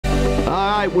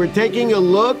right, we're taking a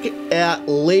look at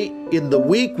late in the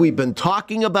week. We've been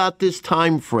talking about this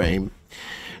time frame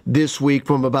this week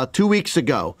from about 2 weeks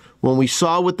ago when we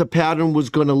saw what the pattern was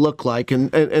going to look like.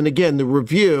 And again, the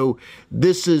review,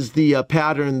 this is the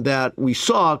pattern that we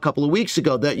saw a couple of weeks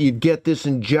ago, that you'd get this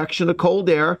injection of cold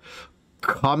air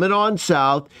coming on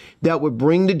south that would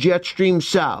bring the jet stream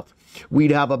south.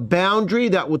 We'd have a boundary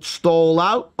that would stall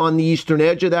out on the eastern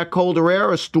edge of that colder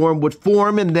air. A storm would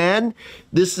form, and then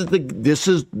this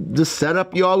is the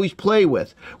setup you always play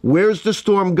with. Where's the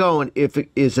storm going?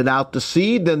 Is it out to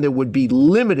sea? Then there would be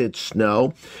limited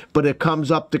snow, but it comes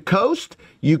up the coast,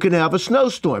 you can have a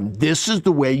snowstorm. This is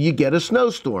the way you get a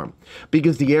snowstorm,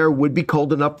 because the air would be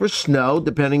cold enough for snow,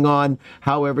 depending on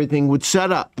how everything would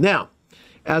set up. Now,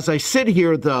 as I sit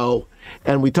here, though,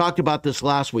 and we talked about this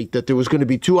last week, that there was going to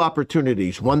be two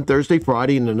opportunities, one Thursday,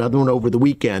 Friday, and another one over the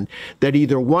weekend, that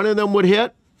either one of them would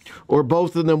hit or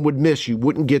both of them would miss. You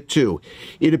wouldn't get two.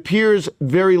 It appears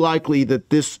very likely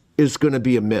that this is going to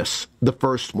be a miss, the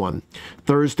first one,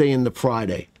 Thursday and the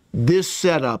Friday. This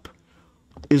setup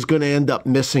is going to end up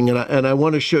missing, and I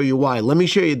want to show you why. Let me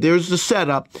show you. There's the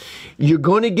setup. You're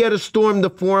going to get a storm to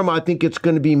form. I think it's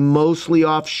going to be mostly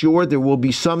offshore. There will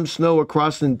be some snow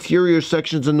across the interior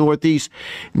sections of Northeast.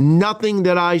 Nothing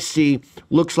that I see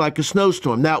looks like a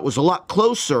snowstorm. That was a lot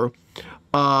closer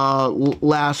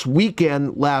last week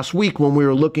when we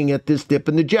were looking at this dip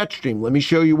in the jet stream. Let me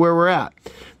show you where we're at.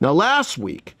 Now, last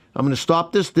week, I'm going to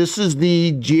stop this. This is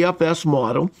the GFS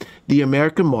model, the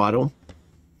American model,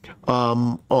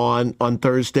 on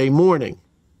Thursday morning.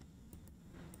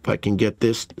 If I can get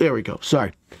this, there we go,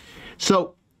 sorry.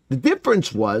 So the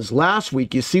difference was last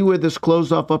week, you see where this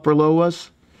closed off upper low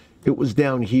was? It was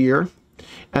down here,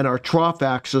 and our trough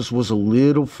axis was a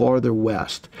little farther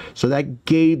west. So that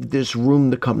gave this room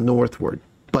to come northward.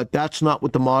 But that's not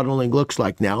what the modeling looks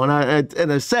like now.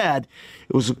 And I said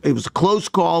it was a close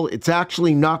call. It's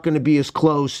actually not going to be as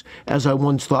close as I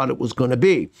once thought it was going to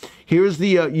be. Here's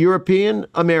the European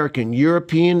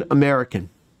American.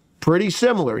 Pretty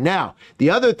similar. Now, the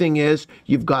other thing is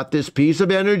you've got this piece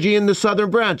of energy in the southern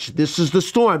branch. This is the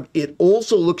storm. It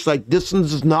also looks like this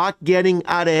is not getting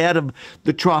out ahead of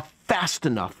the trough fast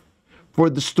enough for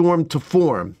the storm to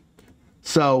form.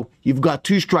 So you've got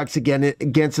two strikes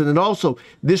against it, and also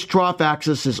this trough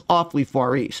axis is awfully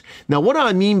far east. Now, what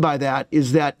I mean by that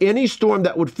is that any storm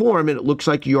that would form, and it looks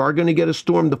like you are going to get a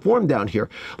storm to form down here.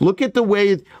 Look at the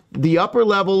way the upper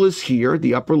level is here,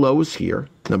 the upper low is here,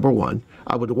 number one.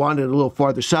 I would want it a little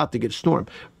farther south to get a storm.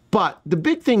 But the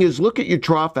big thing is, look at your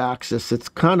trough axis. It's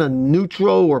kind of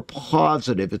neutral or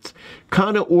positive. It's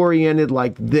kind of oriented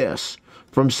like this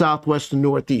from southwest to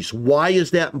northeast. Why is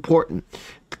that important?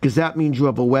 Because that means you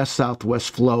have a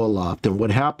west-southwest flow aloft. And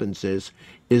what happens is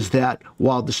that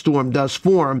while the storm does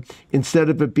form, instead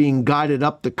of it being guided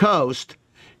up the coast,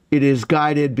 it is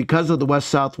guided, because of the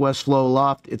west-southwest flow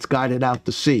aloft, it's guided out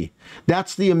to sea.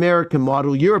 That's the American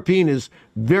model. European is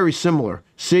very similar.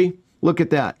 See? Look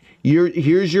at that.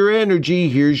 Here's your energy.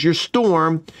 Here's your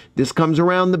storm. This comes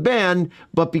around the bend.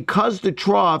 But because the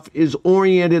trough is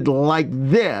oriented like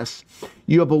this,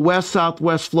 you have a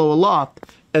west-southwest flow aloft,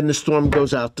 and the storm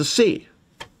goes out to sea.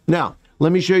 Now,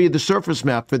 let me show you the surface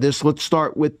map for this. Let's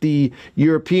start with the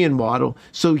European model.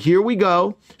 So here we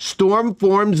go. Storm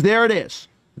forms. There it is.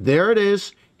 There it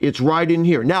is. It's right in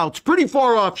here. Now, it's pretty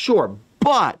far offshore,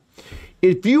 but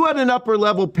if you had an upper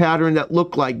level pattern that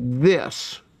looked like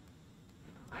this,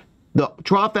 the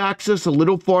trough axis a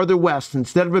little farther west,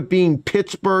 instead of it being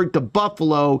Pittsburgh to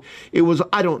Buffalo, it was,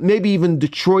 maybe even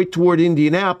Detroit toward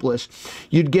Indianapolis,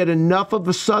 you'd get enough of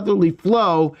a southerly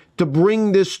flow to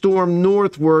bring this storm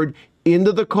northward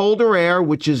into the colder air,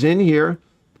 which is in here.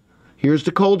 Here's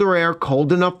the colder air,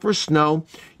 cold enough for snow.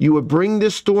 You would bring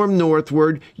this storm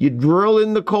northward, you'd drill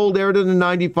in the cold air to the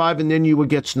 95, and then you would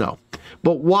get snow.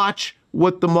 But watch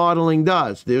what the modeling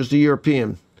does. There's the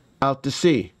European out to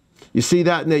sea. You see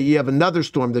that, and then you have another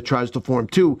storm that tries to form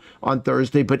too on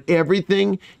Thursday, but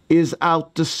everything is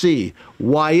out to sea.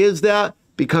 Why is that?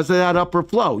 Because of that upper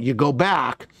flow. You go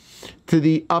back to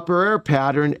the upper air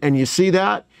pattern, and you see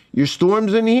that? Your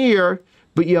storm's in here,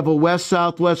 but you have a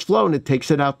west-southwest flow, and it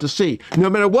takes it out to sea, no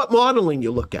matter what modeling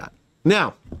you look at.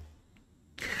 Now,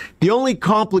 the only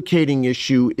complicating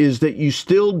issue is that you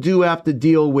still do have to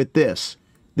deal with this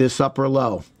upper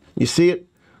low. You see it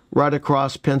right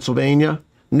across Pennsylvania?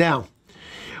 Now,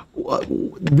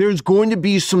 there's going to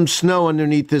be some snow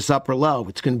underneath this upper low.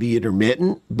 It's going to be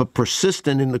intermittent, but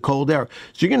persistent in the cold air.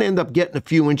 So you're going to end up getting a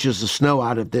few inches of snow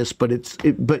out of this, but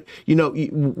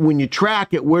when you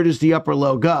track it, where does the upper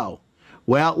low go?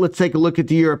 Well, let's take a look at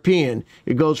the European.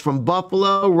 It goes from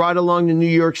Buffalo right along the New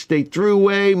York State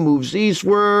Thruway, moves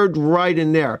eastward, right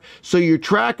in there. So your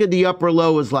track of the upper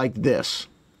low is like this.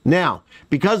 Now,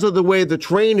 because of the way the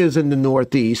terrain is in the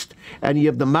Northeast, and you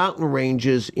have the mountain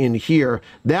ranges in here,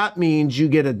 that means you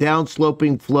get a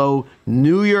downsloping flow,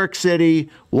 New York City,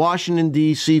 Washington,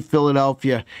 D.C.,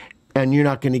 Philadelphia, and you're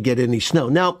not going to get any snow.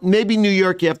 Now, maybe New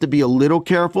York, you have to be a little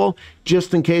careful,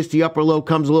 just in case the upper low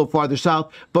comes a little farther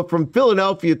south. But from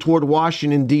Philadelphia toward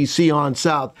Washington, D.C. on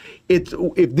south,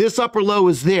 if this upper low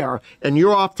is there, and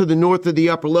you're off to the north of the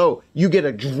upper low, you get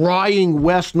a drying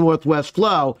west-northwest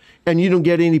flow, and you don't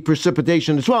get any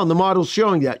precipitation as well. And the model's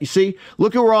showing that. You see?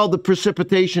 Look at where all the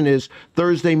precipitation is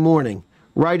Thursday morning,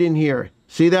 right in here.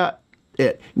 See that?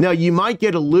 Now, you might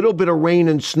get a little bit of rain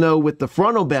and snow with the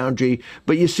frontal boundary,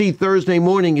 but you see Thursday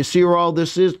morning, you see where all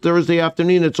this is? Thursday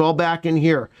afternoon, it's all back in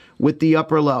here with the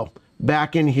upper low,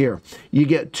 back in here. You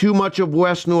get too much of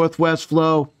west-northwest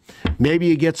flow. Maybe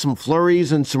you get some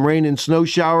flurries and some rain and snow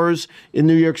showers in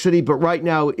New York City, but right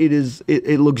now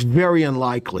it looks very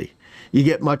unlikely you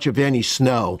get much of any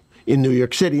snow in New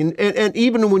York City. And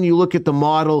even when you look at the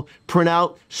model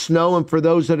printout, snow, and for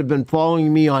those that have been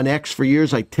following me on X for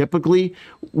years, I typically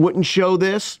wouldn't show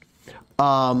this.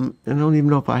 I don't even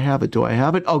know if I have it. Do I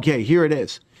have it? Okay, here it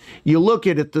is. You look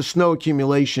at it, the snow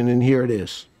accumulation, and here it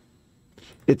is.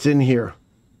 It's in here.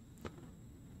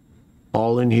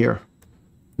 All in here.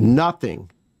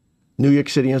 Nothing. New York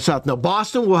City and South. Now,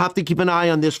 Boston, we'll have to keep an eye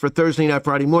on this for Thursday night,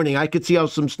 Friday morning. I could see how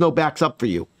some snow backs up for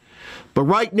you. But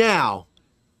right now,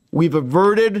 we've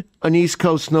averted an East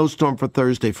Coast snowstorm for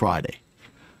Thursday, Friday.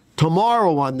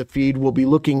 Tomorrow on the feed, we'll be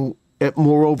looking at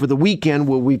more over the weekend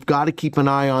where we've got to keep an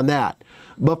eye on that.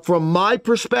 But from my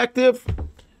perspective,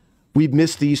 we've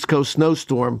missed the East Coast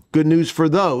snowstorm. Good news for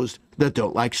those that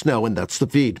don't like snow, and that's the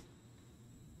feed.